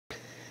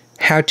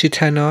how to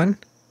turn on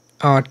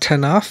or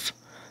turn off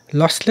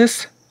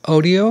lossless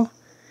audio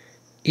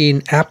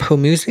in Apple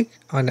Music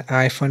on the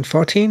iPhone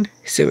 14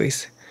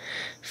 series.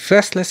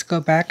 First, let's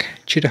go back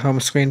to the home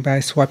screen by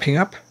swiping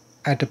up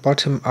at the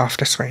bottom of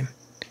the screen.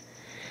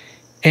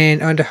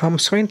 And on the home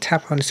screen,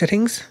 tap on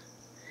Settings.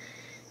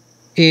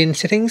 In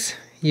Settings,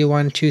 you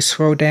want to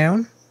scroll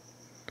down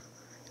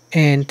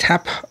and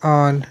tap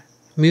on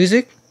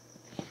Music.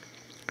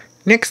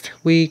 Next,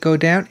 we go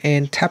down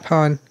and tap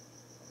on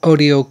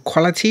Audio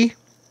Quality.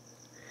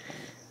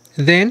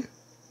 Then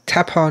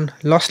tap on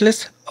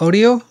Lossless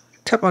Audio.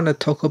 Tap on the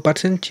toggle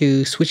button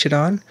to switch it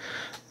on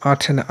or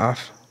turn it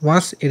off.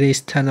 Once it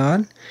is turned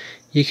on,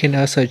 you can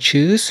also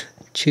choose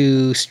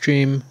to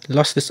stream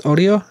lossless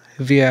audio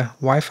via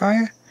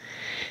Wi-Fi,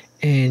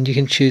 and you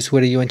can choose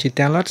whether you want to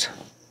download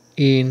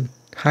in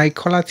high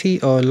quality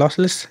or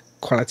lossless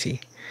quality.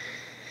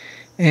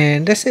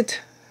 And that's it.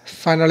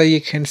 Finally,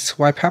 you can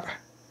swipe up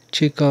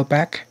to go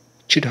back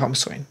to the home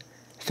screen.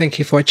 Thank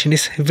you for watching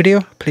this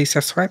video. Please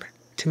subscribe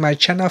to my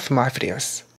channel for more videos.